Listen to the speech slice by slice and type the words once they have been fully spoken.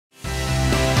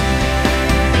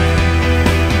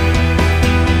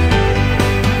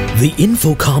The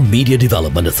Infocomm Media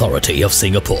Development Authority of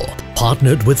Singapore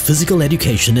partnered with Physical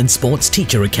Education and Sports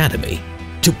Teacher Academy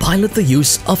to pilot the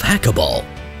use of Hackaball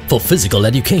for physical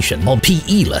education on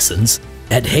PE lessons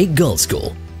at Hague Girls'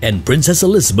 School and Princess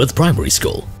Elizabeth Primary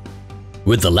School,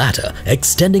 with the latter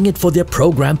extending it for their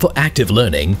program for active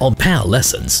learning on PAL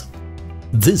lessons.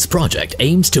 This project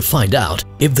aims to find out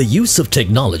if the use of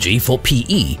technology for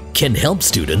PE can help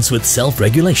students with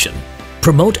self-regulation,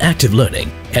 promote active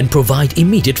learning, and provide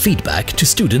immediate feedback to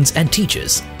students and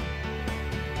teachers.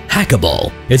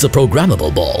 Hackaball is a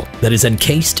programmable ball that is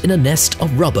encased in a nest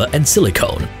of rubber and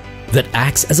silicone that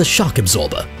acts as a shock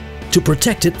absorber to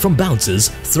protect it from bounces,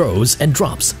 throws, and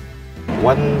drops.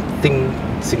 One thing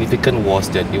significant was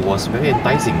that it was very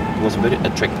enticing, it was very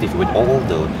attractive when all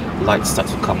the lights start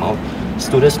to come out.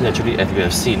 Students naturally, as we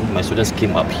have seen, my students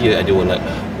came up here and they were like,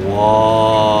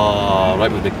 wow,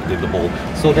 right with the ball.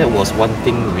 So that was one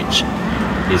thing which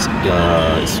is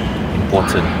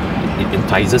important. It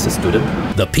entices a student.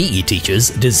 The PE teachers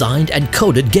designed and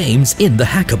coded games in the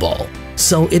Hackaball,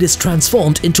 so it is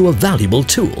transformed into a valuable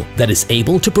tool that is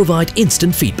able to provide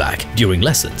instant feedback during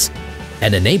lessons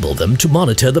and enable them to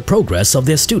monitor the progress of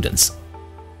their students.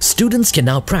 Students can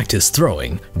now practice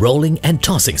throwing, rolling, and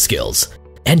tossing skills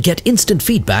and get instant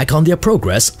feedback on their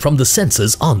progress from the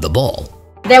sensors on the ball.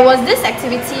 There was this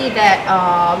activity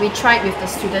that we tried with the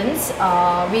students.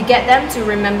 We get them to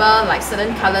remember like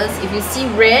certain colors. If you see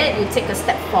red, you take a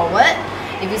step forward.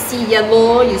 If you see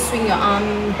yellow, you swing your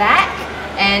arm back.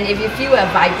 And if you feel a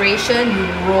vibration, you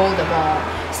roll the ball.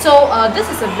 So this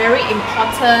is a very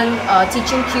important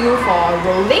teaching cue for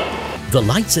rolling. The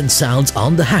lights and sounds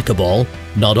on the Hackaball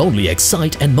not only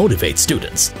excite and motivate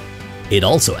students, it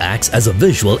also acts as a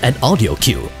visual and audio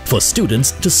cue for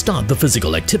students to start the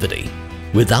physical activity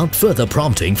without further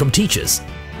prompting from teachers.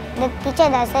 The teacher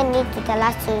doesn't need to tell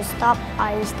us to stop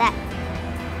or step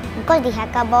because the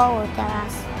Hackaball will tell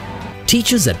us.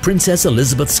 Teachers at Princess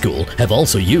Elizabeth School have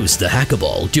also used the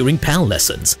Hackaball during PAL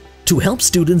lessons to help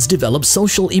students develop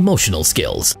social-emotional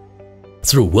skills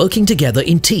through working together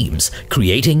in teams,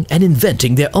 creating and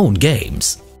inventing their own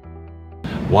games.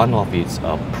 One of its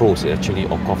pros is actually,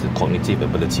 of course, the cognitive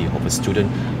ability of a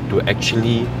student to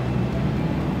actually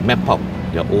map out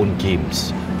their own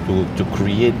games, to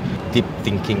create deep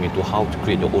thinking into how to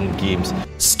create your own games.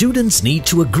 Students need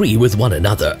to agree with one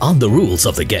another on the rules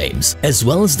of the games, as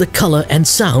well as the color and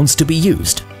sounds to be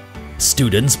used.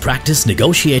 Students practice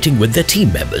negotiating with their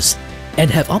team members and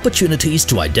have opportunities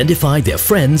to identify their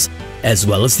friends as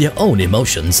well as their own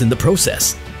emotions in the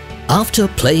process. After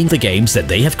playing the games that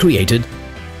they have created,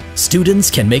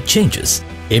 students can make changes,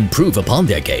 improve upon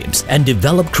their games, and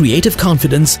develop creative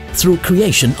confidence through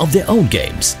creation of their own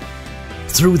games.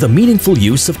 Through the meaningful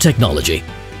use of technology,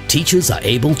 teachers are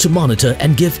able to monitor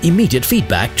and give immediate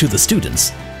feedback to the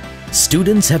students.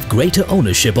 Students have greater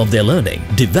ownership of their learning,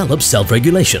 develop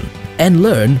self-regulation, and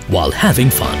learn while having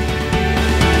fun.